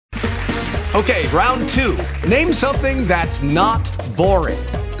Okay, round two. Name something that's not boring.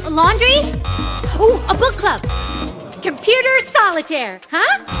 A laundry? Ooh, a book club. Computer solitaire,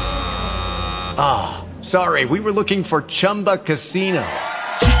 huh? Ah, sorry, we were looking for Chumba Casino.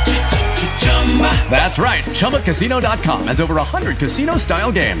 That's right, ChumbaCasino.com has over 100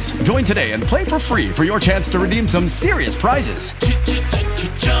 casino-style games. Join today and play for free for your chance to redeem some serious prizes.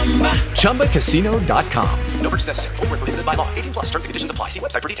 ChumbaCasino.com. No purchase necessary. Void where prohibited by law. 18 plus. Terms and conditions apply. See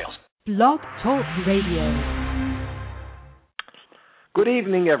website for details. Blog Talk Radio. Good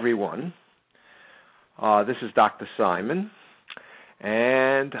evening, everyone. This is Dr. Simon,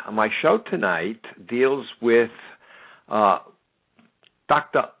 and my show tonight deals with Dr.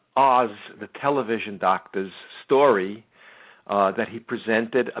 Oz, the television doctor's story that he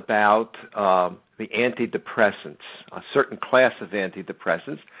presented about the antidepressants, a certain class of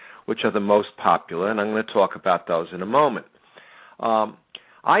antidepressants, which are the most popular, and I'm going to talk about those in a moment.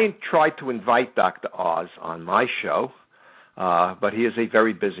 I tried to invite Dr. Oz on my show, but he is a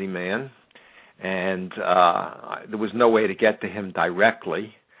very busy man, and there was no way to get to him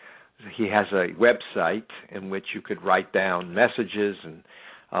directly. He has a website in which you could write down messages and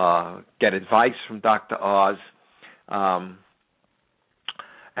get advice from Dr. Oz.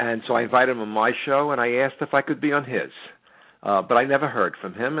 And so I invited him on my show, and I asked if I could be on his. But I never heard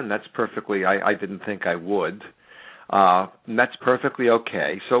from him, and that's perfectly, I didn't think I would. And that's perfectly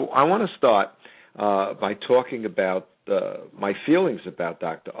okay. So I want to start by talking about my feelings about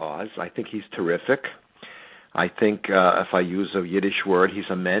Dr. Oz. I think he's terrific. I think if I use a Yiddish word, he's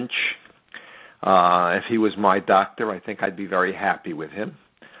a mensch. If he was my doctor, I think I'd be very happy with him.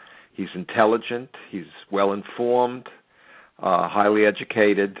 He's intelligent, he's well-informed, highly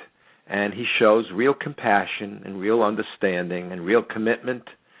educated, and he shows real compassion and real understanding and real commitment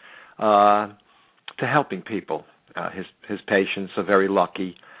to helping people. His patients are very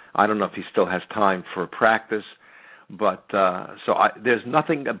lucky. I don't know if he still has time for practice, but there's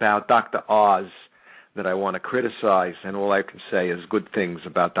nothing about Dr. Oz that I want to criticize, and all I can say is good things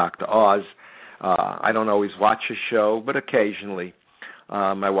about Dr. Oz. I don't always watch his show, but occasionally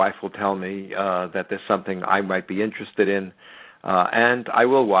my wife will tell me that there's something I might be interested in, and I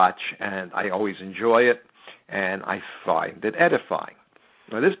will watch, and I always enjoy it, and I find it edifying.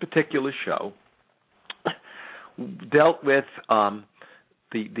 Now, this particular show dealt with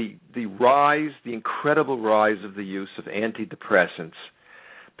the rise, the incredible rise of the use of antidepressants,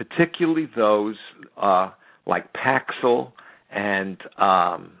 particularly those like Paxil and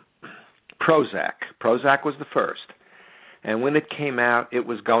Prozac. Prozac was the first. And when it came out, it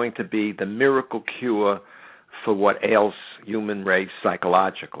was going to be the miracle cure for what ails human race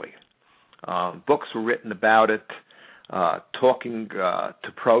psychologically. Books were written about it, talking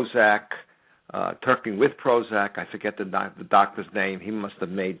with Prozac. I forget the doctor's name. He must have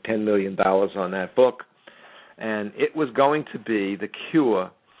made $10 million on that book. And it was going to be the cure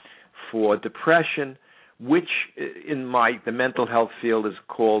for depression, which in the mental health field is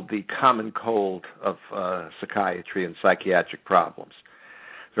called the common cold of psychiatry and psychiatric problems.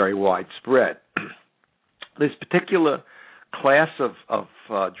 Very widespread. This particular class of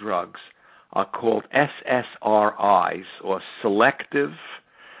drugs are called SSRIs, or selective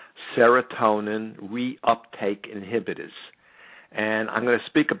serotonin reuptake inhibitors. And I'm going to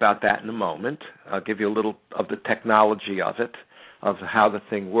speak about that in a moment. I'll give you a little of the technology of it, of how the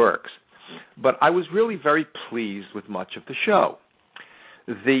thing works. But I was really very pleased with much of the show.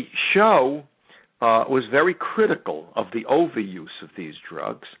 The show was very critical of the overuse of these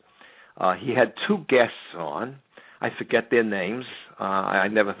drugs. He had two guests on. I forget their names. I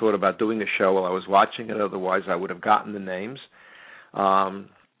never thought about doing a show while I was watching it. Otherwise, I would have gotten the names.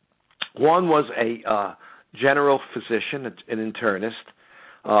 One was a general physician, an internist,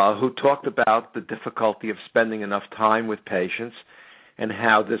 who talked about the difficulty of spending enough time with patients and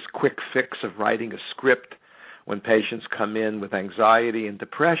how this quick fix of writing a script when patients come in with anxiety and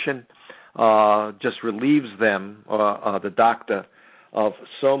depression just relieves them, the doctor, of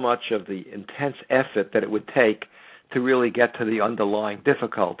so much of the intense effort that it would take to really get to the underlying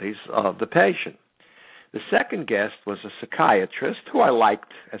difficulties of the patient. The second guest was a psychiatrist who I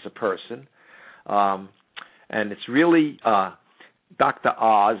liked as a person, and it's really Dr.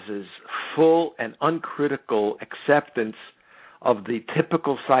 Oz's full and uncritical acceptance of the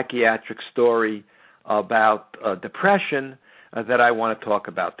typical psychiatric story about depression that I want to talk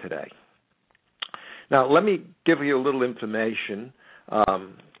about today. Now, let me give you a little information.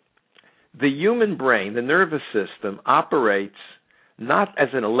 The human brain, the nervous system, operates not as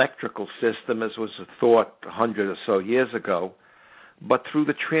an electrical system, as was thought 100 or so years ago, but through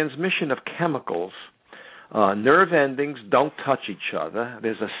the transmission of chemicals Nerve endings don't touch each other.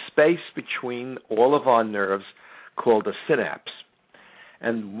 There's a space between all of our nerves called a synapse.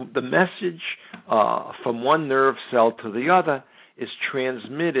 And the message from one nerve cell to the other is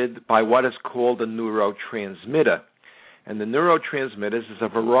transmitted by what is called a neurotransmitter. And the neurotransmitters is a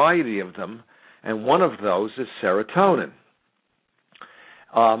variety of them, and one of those is serotonin.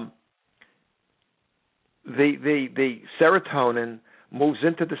 The serotonin moves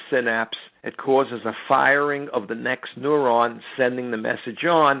into the synapse. It causes a firing of the next neuron, sending the message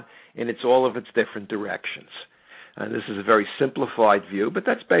on in all of its different directions. And this is a very simplified view, but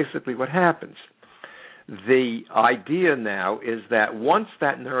that's basically what happens. The idea now is that once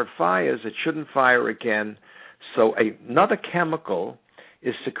that nerve fires, it shouldn't fire again, so another chemical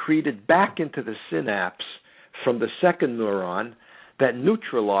is secreted back into the synapse from the second neuron that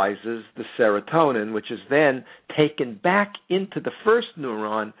neutralizes the serotonin, which is then taken back into the first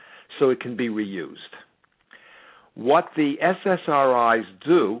neuron so it can be reused. What the SSRIs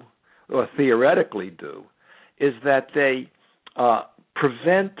do, or theoretically do, is that they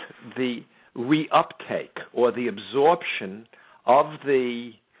prevent the reuptake or the absorption of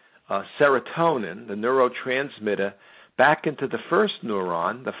the serotonin, the neurotransmitter, back into the first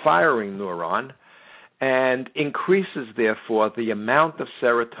neuron, the firing neuron, and increases, therefore, the amount of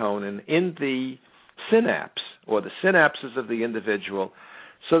serotonin in the synapse or the synapses of the individual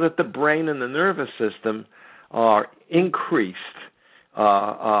so that the brain and the nervous system are increased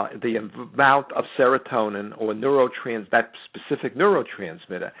the amount of serotonin or that specific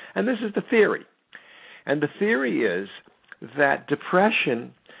neurotransmitter. And this is the theory. And the theory is that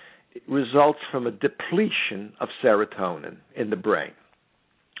depression results from a depletion of serotonin in the brain,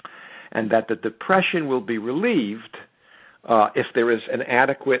 and that the depression will be relieved if there is an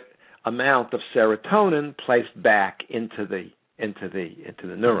adequate amount of serotonin placed back into the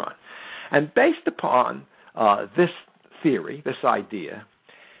neuron. And based upon this theory, this idea,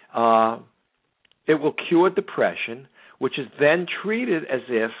 it will cure depression, which is then treated as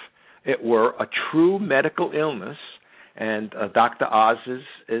if it were a true medical illness. And Dr. Oz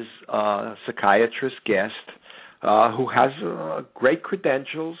is a psychiatrist guest who has great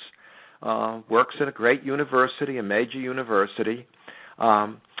credentials, works at a great university, a major university,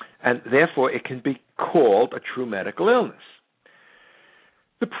 and therefore it can be called a true medical illness.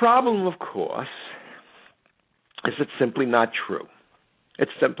 The problem, of course, is it's simply not true.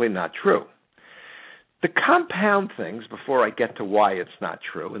 It's simply not true. The compound things, before I get to why it's not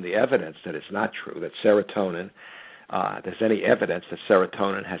true and the evidence that it's not true, that serotonin, there's any evidence that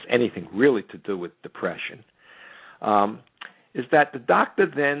serotonin has anything really to do with depression, is that the doctor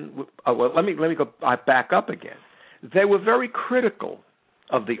then, let me go back up again. They were very critical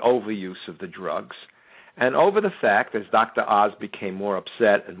of the overuse of the drugs, and over the fact, as Dr. Oz became more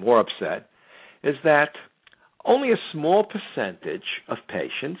upset and more upset, is that only a small percentage of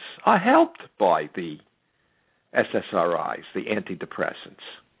patients are helped by the SSRIs, the antidepressants.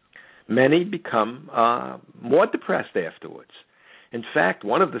 Many become more depressed afterwards. In fact,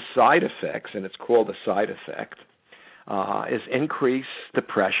 one of the side effects, and it's called a side effect, is increased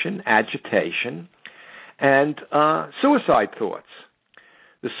depression, agitation, and suicide thoughts.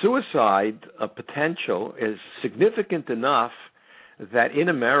 The suicide potential is significant enough that in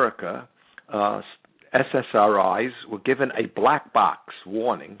America, SSRIs were given a black box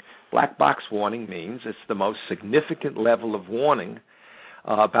warning. Black box warning means it's the most significant level of warning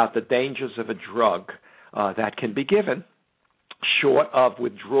about the dangers of a drug that can be given, short of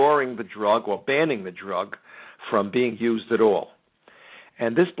withdrawing the drug or banning the drug from being used at all.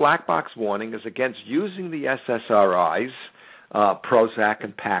 And this black box warning is against using the SSRIs, Prozac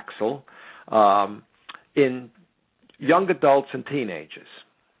and Paxil, in young adults and teenagers.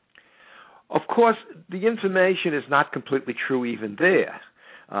 Of course, the information is not completely true even there.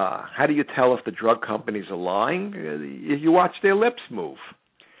 How do you tell if the drug companies are lying? You watch their lips move.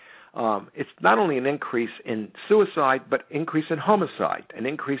 It's not only an increase in suicide, but increase in homicide, an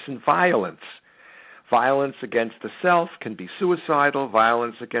increase in violence. Violence against the self can be suicidal.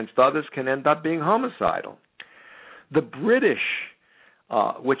 Violence against others can end up being homicidal. The British,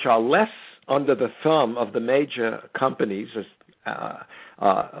 which are less under the thumb of the major companies than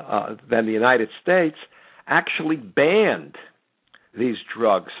the United States, actually banned these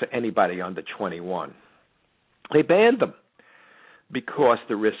drugs for anybody under 21. They banned them because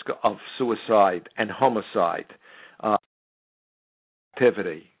the risk of suicide and homicide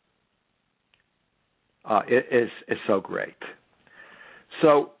activity is so great.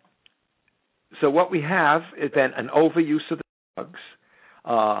 So what we have is then an overuse of the drugs,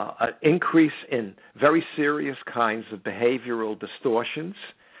 an increase in very serious kinds of behavioral distortions.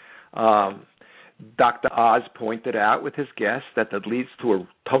 Dr. Oz pointed out with his guest that leads to a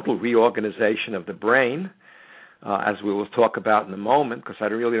total reorganization of the brain, as we will talk about in a moment, because I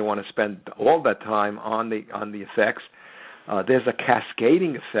really don't want to spend all that time on the effects. There's a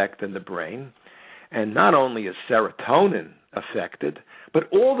cascading effect in the brain, and not only is serotonin affected, but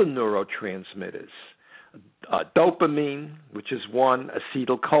all the neurotransmitters, dopamine, which is one,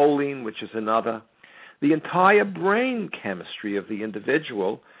 acetylcholine, which is another. The entire brain chemistry of the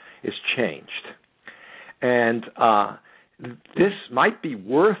individual is changed. And this might be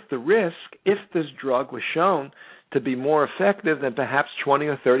worth the risk if this drug was shown to be more effective than perhaps 20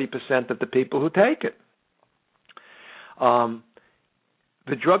 or 30% of the people who take it.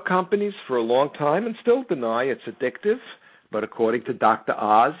 The drug companies for a long time and still deny it's addictive, but according to Dr.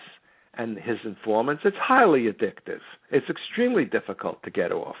 Oz and his informants, it's highly addictive. It's extremely difficult to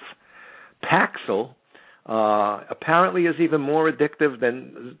get off. Paxil apparently is even more addictive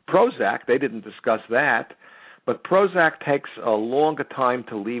than Prozac. They didn't discuss that, but Prozac takes a longer time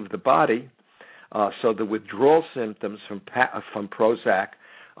to leave the body, so the withdrawal symptoms from Prozac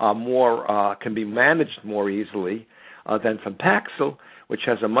can be managed more easily than from Paxil, which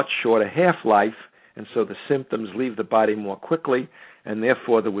has a much shorter half-life, and so the symptoms leave the body more quickly, and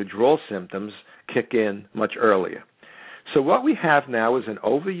therefore the withdrawal symptoms kick in much earlier. So what we have now is an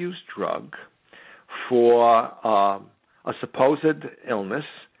overused drug for a supposed illness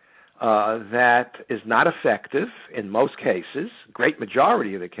that is not effective in most cases, great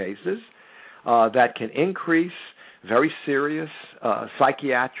majority of the cases, that can increase very serious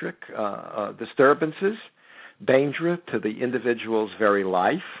psychiatric disturbances, danger to the individual's very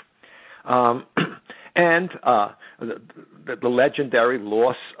life, and the legendary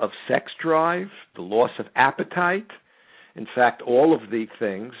loss of sex drive, the loss of appetite. In fact, all of the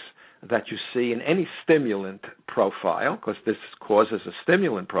things that you see in any stimulant profile, because this causes a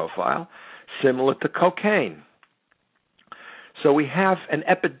stimulant profile, similar to cocaine. So we have an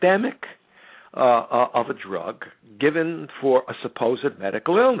epidemic of a drug given for a supposed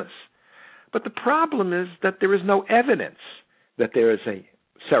medical illness. But the problem is that there is no evidence that there is a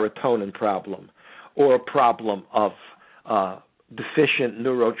serotonin problem or a problem of deficient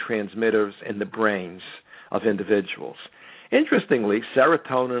neurotransmitters in the brains of individuals. Interestingly,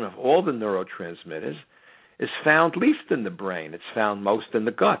 serotonin of all the neurotransmitters is found least in the brain. It's found most in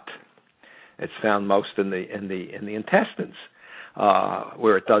the gut. It's found most in the intestines,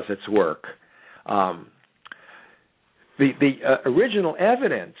 where it does its work. The original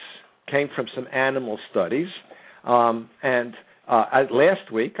evidence came from some animal studies, and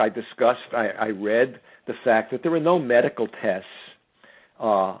last week I read the fact that there are no medical tests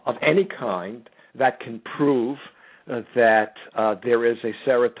of any kind that can prove that there is a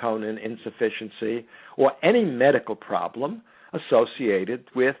serotonin insufficiency or any medical problem associated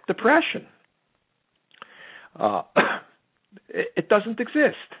with depression. It doesn't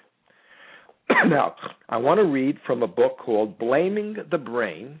exist. Now, I want to read from a book called Blaming the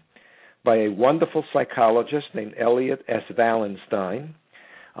Brain by a wonderful psychologist named Elliot S. Wallenstein.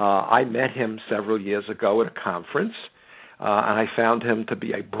 I met him several years ago at a conference, and I found him to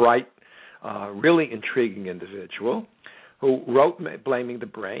be a bright, really intriguing individual who wrote Blaming the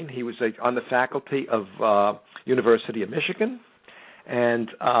Brain. He was on the faculty of University of Michigan and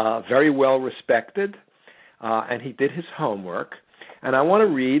very well respected, and he did his homework. And I want to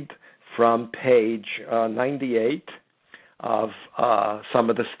read from page 98 of some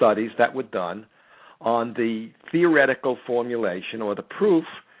of the studies that were done on the theoretical formulation or the proof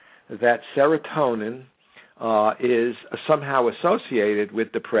that serotonin is somehow associated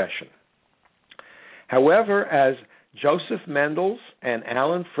with depression. However, as Joseph Mendels and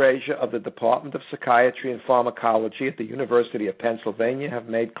Alan Frazier of the Department of Psychiatry and Pharmacology at the University of Pennsylvania have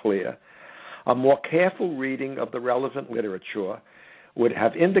made clear, a more careful reading of the relevant literature would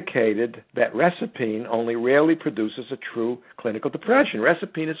have indicated that Resipine only rarely produces a true clinical depression.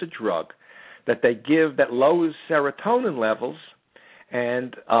 Resipine is a drug that they give that lowers serotonin levels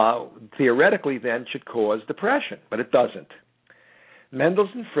and theoretically then should cause depression, but it doesn't.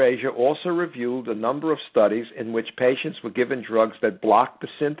 Mendels and Frazier also reviewed a number of studies in which patients were given drugs that block the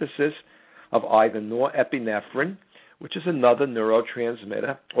synthesis of either norepinephrine, which is another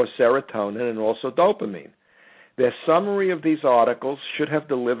neurotransmitter, or serotonin and also dopamine. Their summary of these articles should have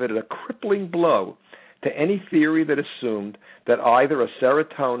delivered a crippling blow to any theory that assumed that either a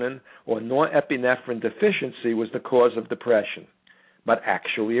serotonin or norepinephrine deficiency was the cause of depression. But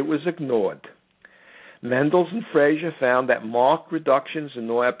actually it was ignored. Mendels and Frazier found that marked reductions in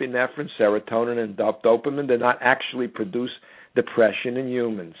norepinephrine, serotonin, and dopamine did not actually produce depression in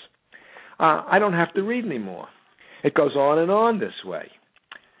humans. I don't have to read anymore. It goes on and on this way.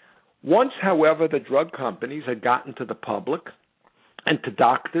 Once, however, the drug companies had gotten to the public and to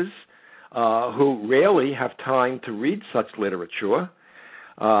doctors who rarely have time to read such literature,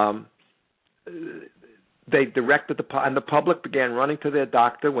 they directed and the public began running to their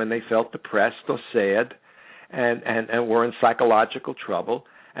doctor when they felt depressed or sad and were in psychological trouble,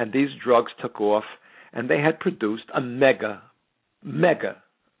 and these drugs took off, and they had produced a mega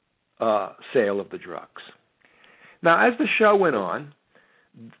sale of the drugs. Now, as the show went on,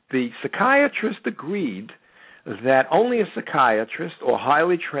 the psychiatrist agreed that only a psychiatrist or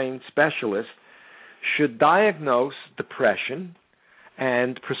highly trained specialist should diagnose depression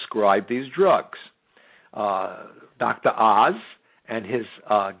and prescribe these drugs. Dr. Oz and his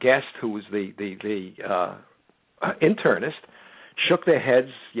guest, who was the internist, shook their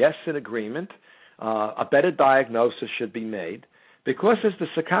heads, yes, in agreement. A better diagnosis should be made because, as the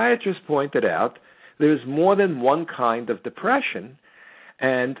psychiatrist pointed out, there's more than one kind of depression,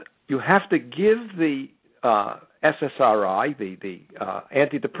 and you have to give the SSRI, the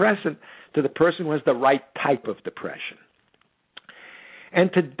antidepressant, to the person who has the right type of depression.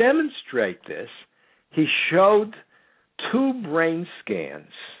 And to demonstrate this, he showed 2 brain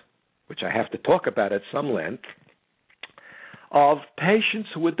scans, which I have to talk about at some length, of patients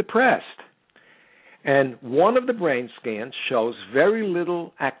who were depressed. And one of the brain scans shows very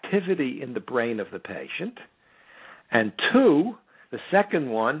little activity in the brain of the patient, and 2, the second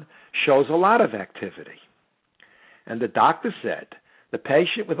one, shows a lot of activity. And the doctor said the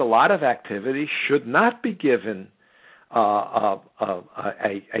patient with a lot of activity should not be given a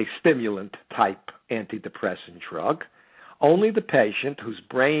stimulant-type antidepressant drug, only the patient whose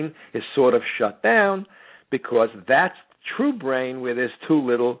brain is sort of shut down, because that's true brain where there's too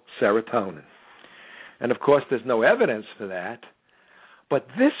little serotonin. And, of course, there's no evidence for that. But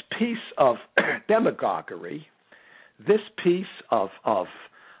this piece of demagoguery, this piece of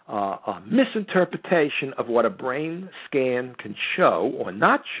misinterpretation of what a brain scan can show or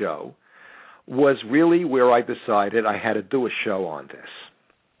not show, was really where I decided I had to do a show on this.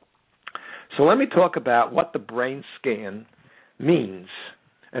 So let me talk about what the brain scan means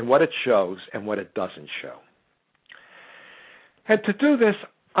and what it shows and what it doesn't show. And to do this,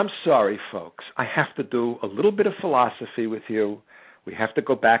 I'm sorry, folks, I have to do a little bit of philosophy with you. We have to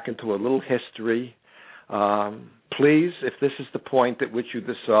go back into a little history. Please, if this is the point at which you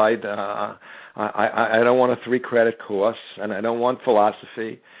decide, I don't want a 3-credit course, and I don't want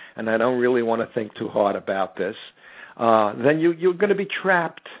philosophy, and I don't really want to think too hard about this, then you're going to be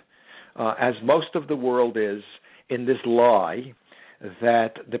trapped, as most of the world is, in this lie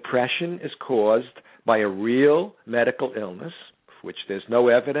that depression is caused by a real medical illness, for which there's no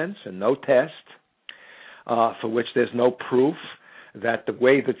evidence and no test, for which there's no proof that the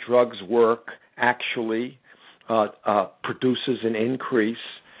way the drugs work actually produces an increase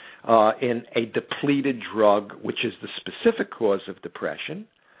in a depleted drug, which is the specific cause of depression.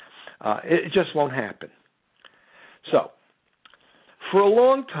 It just won't happen. So, for a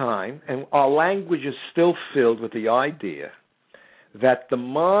long time, and our language is still filled with the idea that the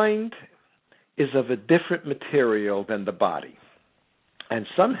mind is of a different material than the body. And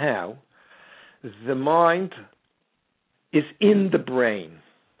somehow, the mind is in the brain.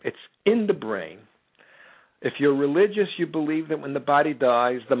 It's in the brain. If you're religious, you believe that when the body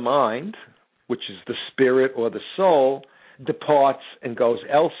dies, the mind, which is the spirit or the soul, departs and goes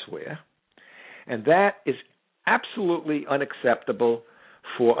elsewhere. And that is absolutely unacceptable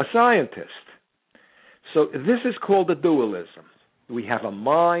for a scientist. So this is called a dualism. We have a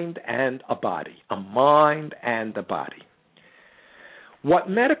mind and a body, a mind and a body. What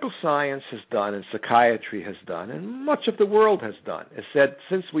medical science has done and psychiatry has done, and much of the world has done, is said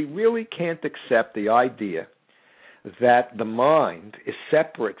since we really can't accept the idea that the mind is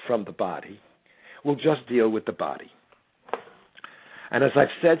separate from the body, we'll just deal with the body. And as I've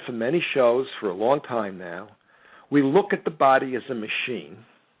said for many shows for a long time now, we look at the body as a machine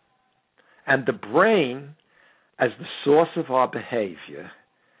and the brain as the source of our behavior,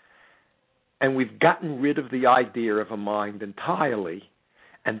 and we've gotten rid of the idea of a mind entirely,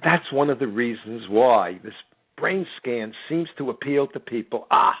 and that's one of the reasons why this brain scan seems to appeal to people.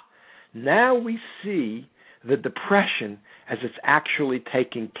 Now we see the depression as it's actually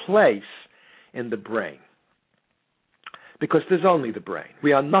taking place in the brain. Because there's only the brain.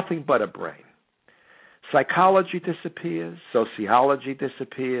 We are nothing but a brain. Psychology disappears, sociology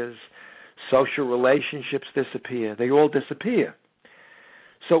disappears, social relationships disappear. They all disappear.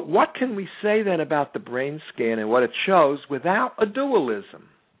 So what can we say then about the brain scan and what it shows without a dualism?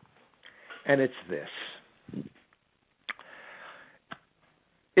 And it's this.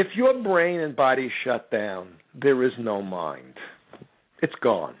 If your brain and body shut down, there is no mind. It's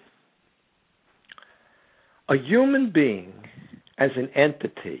gone. A human being as an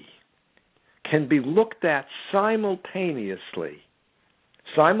entity can be looked at simultaneously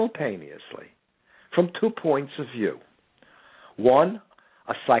from 2 points of view. One,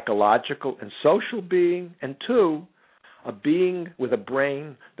 a psychological and social being, and two, a being with a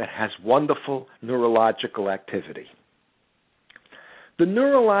brain that has wonderful neurological activity. The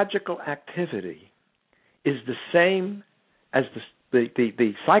neurological activity is the same as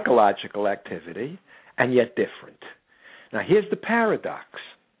the psychological activity, and yet different. Now, here's the paradox.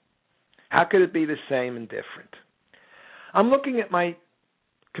 How could it be the same and different? I'm looking at my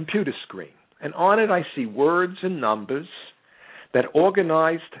computer screen, and on it I see words and numbers that are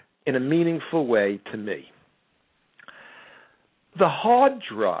organized in a meaningful way to me. The hard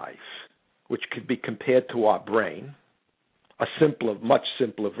drive, which could be compared to our brain, a much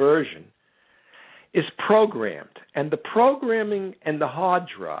simpler version, is programmed. And the programming and the hard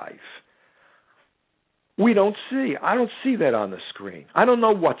drive, we don't see. I don't see that on the screen. I don't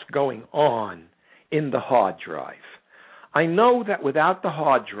know what's going on in the hard drive. I know that without the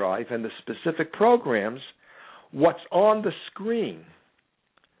hard drive and the specific programs, what's on the screen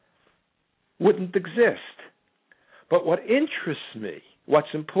wouldn't exist. But what interests me, what's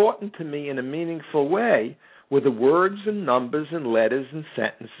important to me in a meaningful way, were the words and numbers and letters and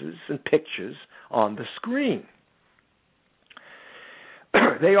sentences and pictures on the screen.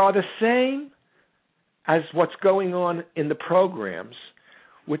 They are the same as what's going on in the programs,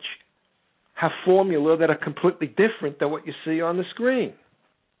 which have formula that are completely different than what you see on the screen.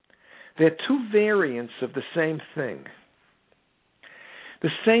 They're two variants of the same thing. The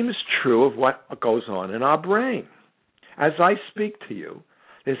same is true of what goes on in our brain. As I speak to you,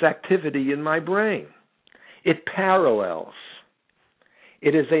 there's activity in my brain. It parallels.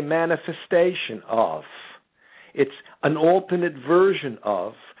 It is a manifestation of. It's an alternate version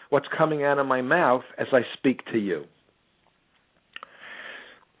of what's coming out of my mouth as I speak to you.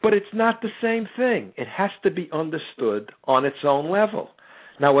 But it's not the same thing. It has to be understood on its own level.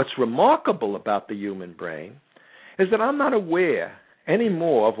 Now, what's remarkable about the human brain is that I'm not aware any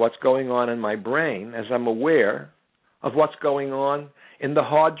more of what's going on in my brain as I'm aware of what's going on in the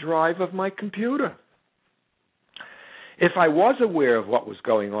hard drive of my computer. If I was aware of what was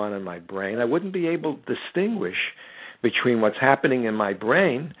going on in my brain, I wouldn't be able to distinguish between what's happening in my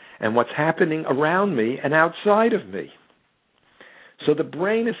brain and what's happening around me and outside of me. So the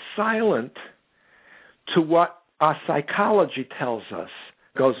brain is silent to what our psychology tells us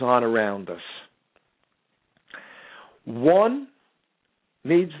goes on around us. One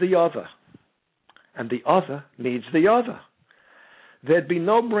needs the other, and the other needs the other. There'd be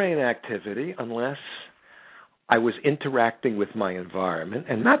no brain activity unless I was interacting with my environment,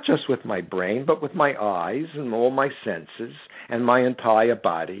 and not just with my brain, but with my eyes and all my senses and my entire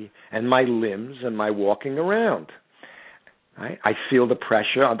body and my limbs and my walking around. Right? I feel the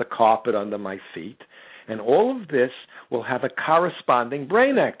pressure on the carpet under my feet, and all of this will have a corresponding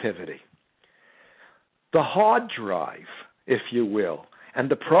brain activity. The hard drive, if you will, and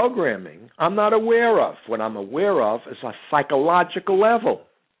the programming I'm not aware of. What I'm aware of is a psychological level.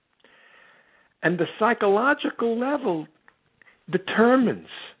 And the psychological level determines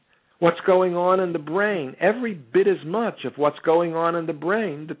what's going on in the brain. Every bit as much of what's going on in the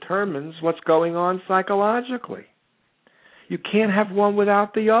brain determines what's going on psychologically. You can't have one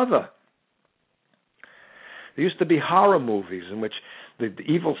without the other. There used to be horror movies in which the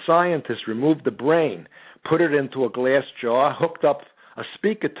evil scientist removed the brain, put it into a glass jar, hooked up a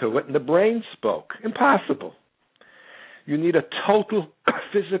speaker to it, and the brain spoke. Impossible. You need a total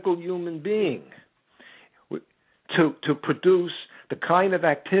physical human being to produce the kind of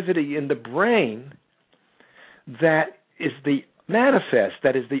activity in the brain that is the manifest,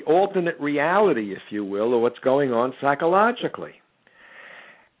 that is the alternate reality, if you will, of what's going on psychologically.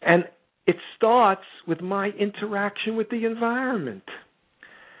 And it starts with my interaction with the environment.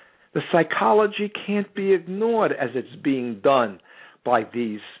 The psychology can't be ignored as it's being done by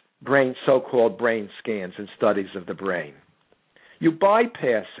these so-called brain scans and studies of the brain. You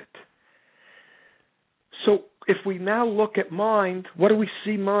bypass it. So if we now look at mind, what do we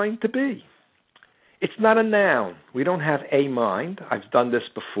see mind to be? It's not a noun. We don't have a mind. I've done this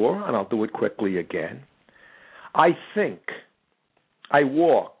before, and I'll do it quickly again. I think. I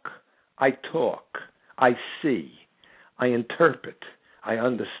walk. I talk. I see. I interpret. I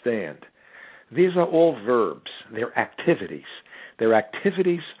understand. These are all verbs. They're activities. They're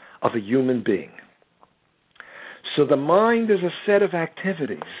activities of a human being. So the mind is a set of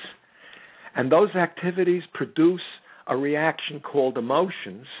activities, and those activities produce a reaction called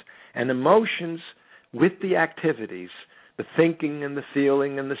emotions, and emotions with the activities, the thinking and the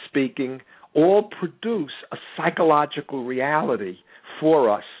feeling and the speaking, all produce a psychological reality for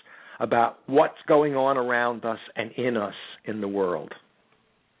us about what's going on around us and in us in the world.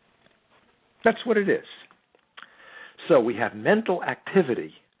 That's what it is. So we have mental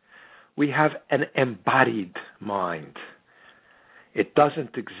activity. We have an embodied mind. It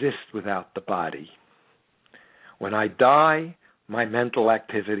doesn't exist without the body. When I die, my mental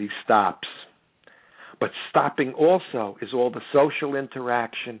activity stops. But stopping also is all the social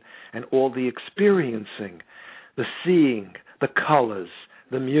interaction and all the experiencing, the seeing, the colors,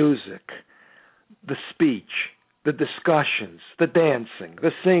 the music, the speech, the discussions, the dancing,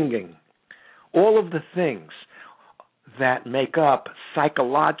 the singing, all of the things that make up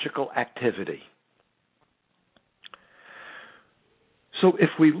psychological activity. So if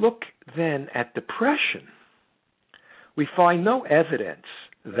we look then at depression, we find no evidence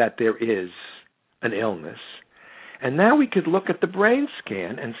that there is an illness. And now we could look at the brain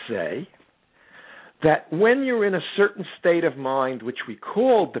scan and say that when you're in a certain state of mind, which we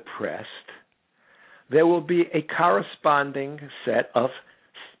call depressed, there will be a corresponding set of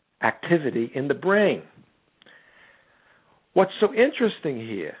activity in the brain. What's so interesting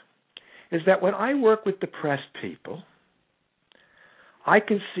here is that when I work with depressed people, I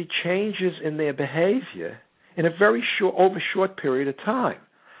can see changes in their behavior in a very short period of time,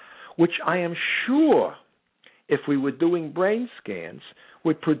 which I am sure, if we were doing brain scans,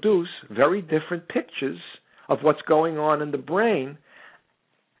 would produce very different pictures of what's going on in the brain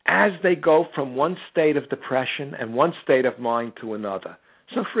as they go from one state of depression and one state of mind to another.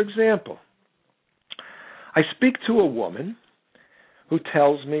 So, for example, I speak to a woman who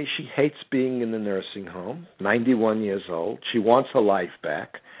tells me she hates being in the nursing home, 91 years old. She wants her life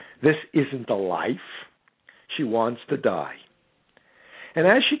back. This isn't a life. She wants to die. And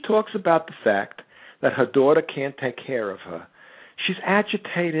as she talks about the fact that her daughter can't take care of her, she's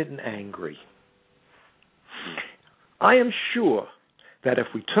agitated and angry. I am sure that if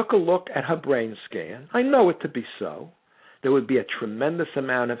we took a look at her brain scan, I know it to be so, there would be a tremendous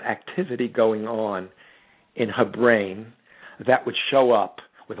amount of activity going on in her brain that would show up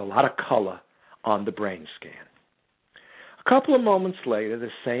with a lot of color on the brain scan. A couple of moments later, the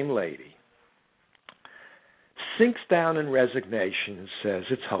same lady sinks down in resignation and says,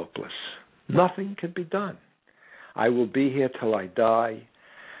 it's hopeless. Nothing can be done. I will be here till I die,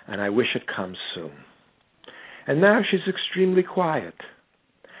 and I wish it comes soon. And now she's extremely quiet.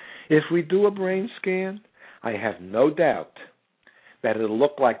 If we do a brain scan, I have no doubt that it'll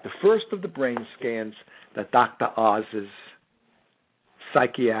look like the first of the brain scans that Dr. Oz's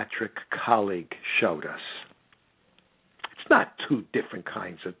psychiatric colleague showed us. It's not two different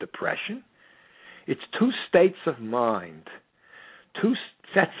kinds of depression. It's two states of mind, two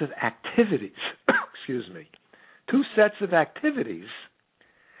sets of activities, two sets of activities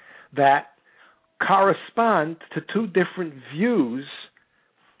that correspond to two different views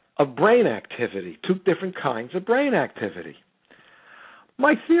of brain activity, two different kinds of brain activity.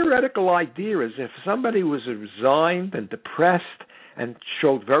 My theoretical idea is if somebody was resigned and depressed and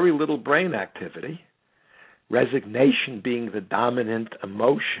showed very little brain activity, resignation being the dominant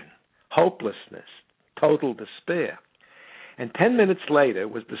emotion, hopelessness, total despair, and 10 minutes later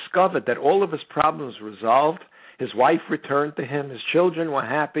it was discovered that all of his problems were resolved, his wife returned to him, his children were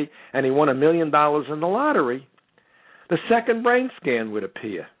happy, and he won $1 million in the lottery, the second brain scan would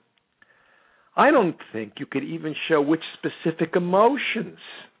appear. I don't think you could even show which specific emotions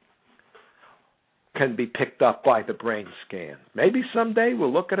can be picked up by the brain scan. Maybe someday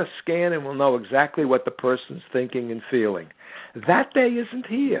we'll look at a scan and we'll know exactly what the person's thinking and feeling. That day isn't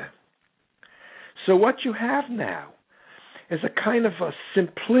here. So what you have now is a kind of a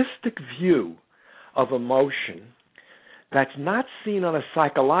simplistic view of emotion that's not seen on a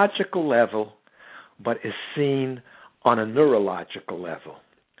psychological level, but is seen on a neurological level.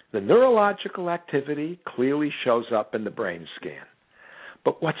 The neurological activity clearly shows up in the brain scan.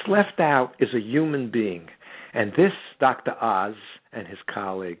 But what's left out is a human being, and this Dr. Oz and his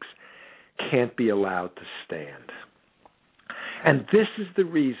colleagues can't be allowed to stand. And this is the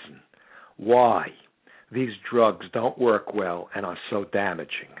reason why these drugs don't work well and are so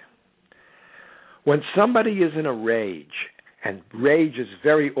damaging. When somebody is in a rage, and rage is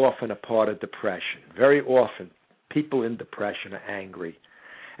very often a part of depression, very often people in depression are angry,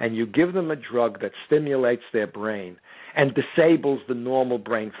 and you give them a drug that stimulates their brain and disables the normal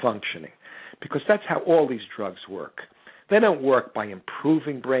brain functioning, because that's how all these drugs work. They don't work by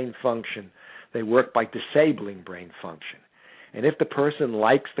improving brain function. They work by disabling brain function. And if the person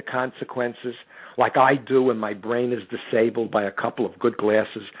likes the consequences, like I do when my brain is disabled by a couple of good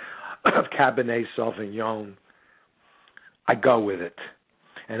glasses of Cabernet Sauvignon, I go with it.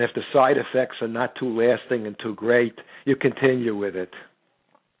 And if the side effects are not too lasting and too great, you continue with it.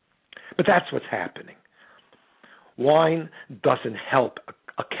 But that's what's happening. Wine doesn't help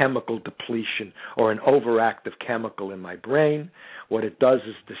a chemical depletion or an overactive chemical in my brain. What it does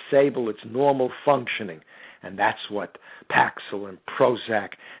is disable its normal functioning. And that's what Paxil and Prozac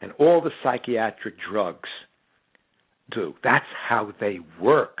and all the psychiatric drugs do. That's how they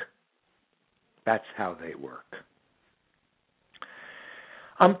work. That's how they work.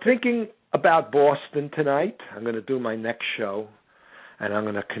 I'm thinking about Boston tonight. I'm going to do my next show, and I'm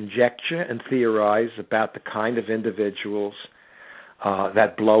going to conjecture and theorize about the kind of individuals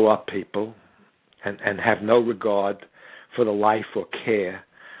that blow up people and have no regard for the life or care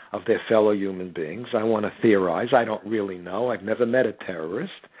of their fellow human beings. I want to theorize. I don't really know. I've never met a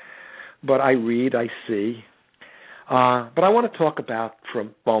terrorist, but I read, I see. But I want to talk about, for a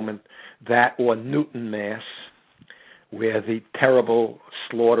moment, that or Newton, Mass., where the terrible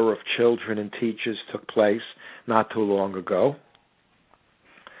slaughter of children and teachers took place not too long ago.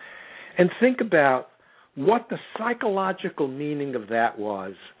 And think about what the psychological meaning of that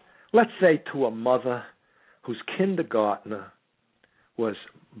was. Let's say to a mother whose kindergartner was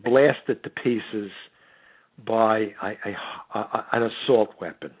blasted to pieces by an assault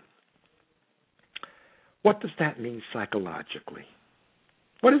weapon. What does that mean psychologically?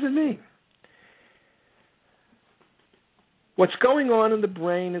 What does it mean? What's going on in the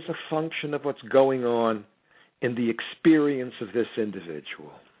brain is a function of what's going on in the experience of this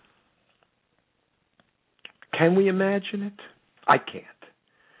individual. Can we imagine it? I can't.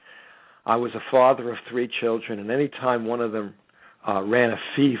 I was a father of 3 children, and any time one of them ran a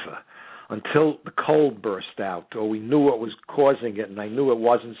fever, until the cold burst out, or we knew what was causing it, and I knew it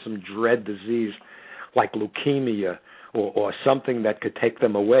wasn't some dread disease like leukemia or something that could take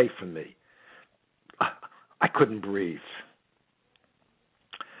them away from me, I couldn't breathe.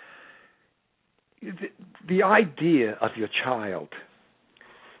 The idea of your child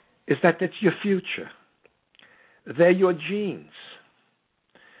is that it's your future. They're your genes.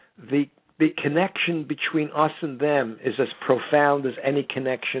 The connection between us and them is as profound as any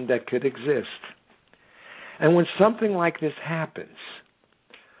connection that could exist. And when something like this happens,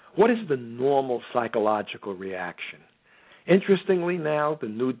 what is the normal psychological reaction? Interestingly now, the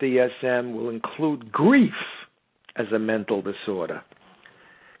new DSM will include grief as a mental disorder.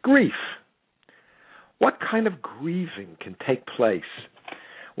 Grief. What kind of grieving can take place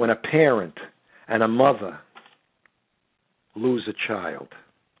when a parent and a mother lose a child?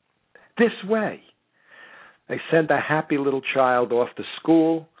 This way. They send a happy little child off to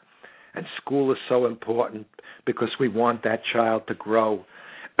school, and school is so important because we want that child to grow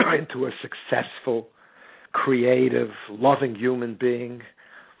into a successful, creative, loving human being.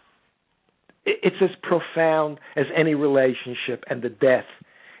 It's as profound as any relationship, and the death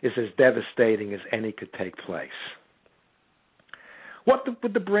is as devastating as any could take place. What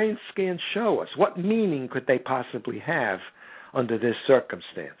would the brain scans show us? What meaning could they possibly have under this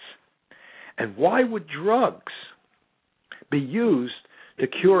circumstance? And why would drugs be used to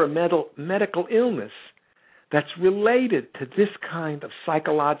cure a medical illness that's related to this kind of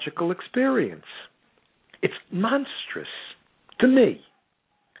psychological experience? It's monstrous to me.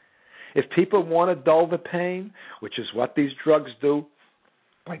 If people want to dull the pain, which is what these drugs do,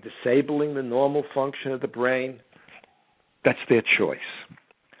 by disabling the normal function of the brain, that's their choice.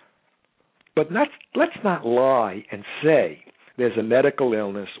 But let's not lie and say there's a medical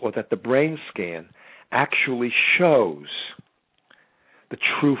illness or that the brain scan actually shows the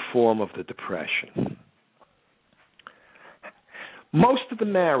true form of the depression. Most of the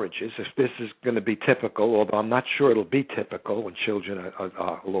marriages, if this is going to be typical, although I'm not sure it'll be typical when children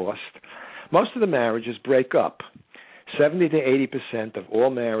are lost, most of the marriages break up. 70 to 80% of all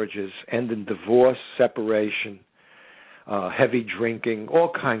marriages end in divorce, separation, heavy drinking, all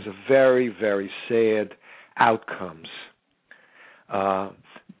kinds of very, very sad outcomes.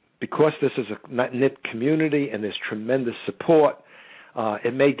 Because this is a knit community and there's tremendous support,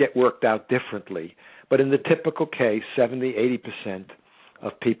 it may get worked out differently. But in the typical case, 70, 80%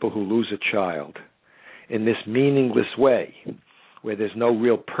 of people who lose a child in this meaningless way, where there's no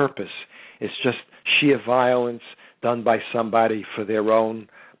real purpose, it's just sheer violence done by somebody for their own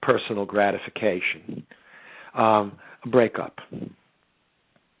personal gratification. Break up.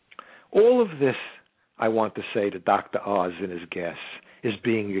 All of this, I want to say to Dr. Oz and his guests, is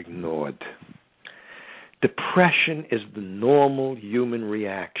being ignored. Depression is the normal human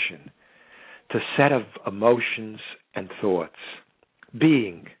reaction to a set of emotions and thoughts.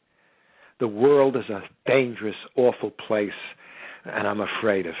 Being, the world is a dangerous, awful place, and I'm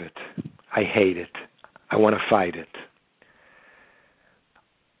afraid of it. I hate it. I want to fight it.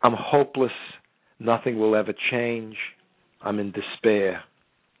 I'm hopeless. Nothing will ever change. I'm in despair.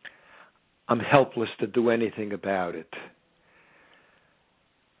 I'm helpless to do anything about it.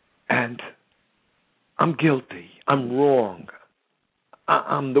 And I'm guilty. I'm wrong.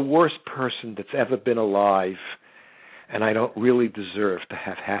 I'm the worst person that's ever been alive, and I don't really deserve to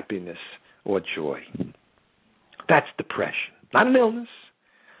have happiness or joy. That's depression. Not an illness,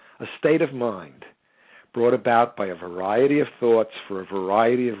 a state of mind brought about by a variety of thoughts for a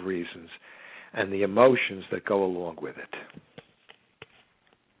variety of reasons and the emotions that go along with it.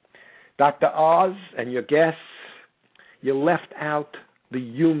 Dr. Oz and your guests, you left out the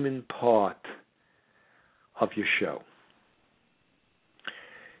human part of your show.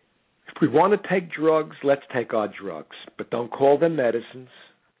 If we want to take drugs, let's take our drugs, but don't call them medicines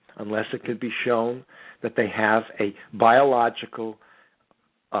unless it can be shown that they have a biological,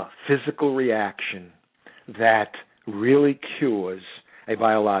 physical reaction that really cures a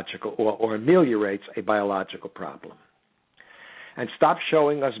biological or ameliorates a biological problem. And stop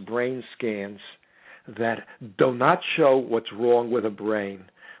showing us brain scans that do not show what's wrong with a brain,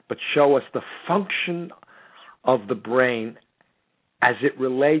 but show us the function of the brain as it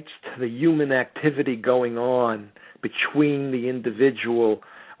relates to the human activity going on between the individual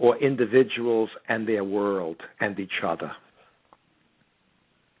or individuals and their world and each other.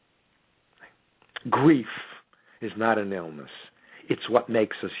 Grief is not an illness. It's what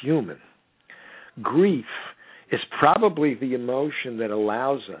makes us human. Grief is probably the emotion that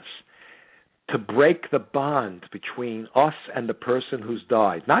allows us to break the bond between us and the person who's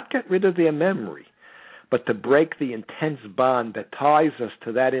died. Not get rid of their memory, but to break the intense bond that ties us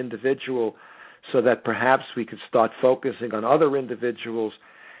to that individual so that perhaps we could start focusing on other individuals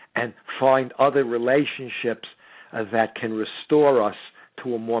and find other relationships that can restore us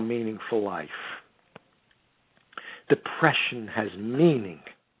to a more meaningful life. Depression has meaning.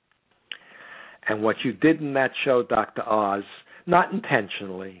 And what you did in that show, Dr. Oz, not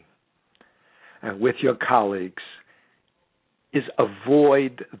intentionally, and with your colleagues, is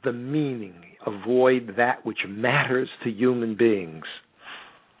avoid the meaning, avoid that which matters to human beings,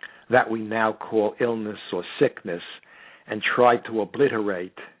 that we now call illness or sickness, and try to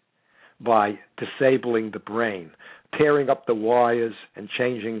obliterate by disabling the brain, tearing up the wires and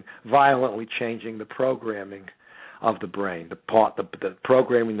violently changing the programming of the brain, the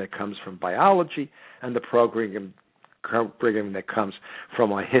programming that comes from biology and the programming that comes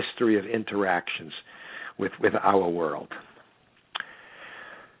from our history of interactions with our world.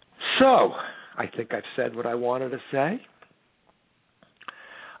 So, I think I've said what I wanted to say.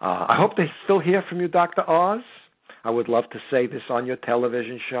 I hope they still hear from you, Dr. Oz. I would love to say this on your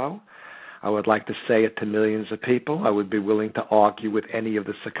television show. I would like to say it to millions of people. I would be willing to argue with any of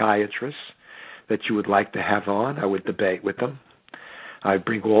the psychiatrists that you would like to have on. I would debate with them. I'd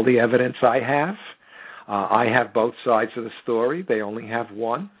bring all the evidence I have. I have both sides of the story. They only have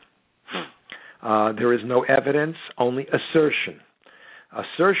one. There is no evidence, only assertion.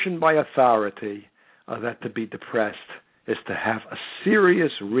 Assertion by authority that to be depressed is to have a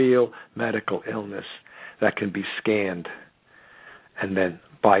serious, real medical illness that can be scanned, and then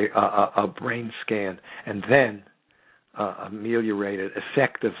by a brain scan, and then ameliorated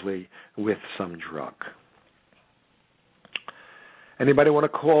effectively with some drug. Anybody want to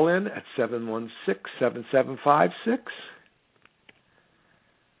call in at 716-7756?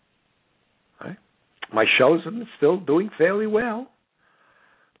 Right. My shows are still doing fairly well,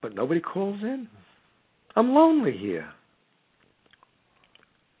 but nobody calls in. I'm lonely here.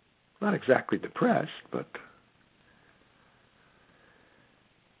 Not exactly depressed, but...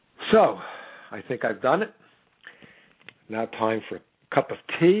 So, I think I've done it. Now time for a cup of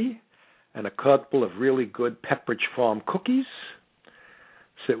tea and a couple of really good Pepperidge Farm cookies.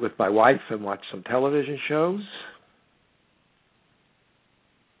 Sit with my wife and watch some television shows.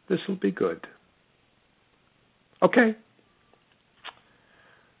 This will be good. Okay.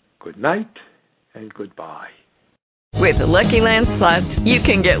 Good night and goodbye. With the Lucky Land Slots, you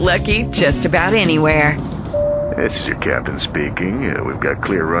can get lucky just about anywhere. This is your captain speaking. We've got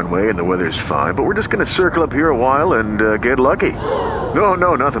clear runway and the weather's fine, but we're just going to circle up here a while and get lucky.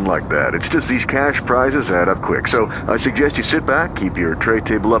 No, nothing like that. It's just these cash prizes add up quick. So I suggest you sit back, keep your tray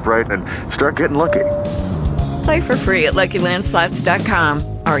table upright, and start getting lucky. Play for free at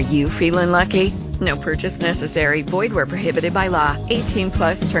LuckyLandSlots.com. Are you feeling lucky? No purchase necessary. Void where prohibited by law.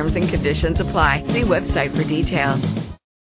 18+ terms and conditions apply. See website for details.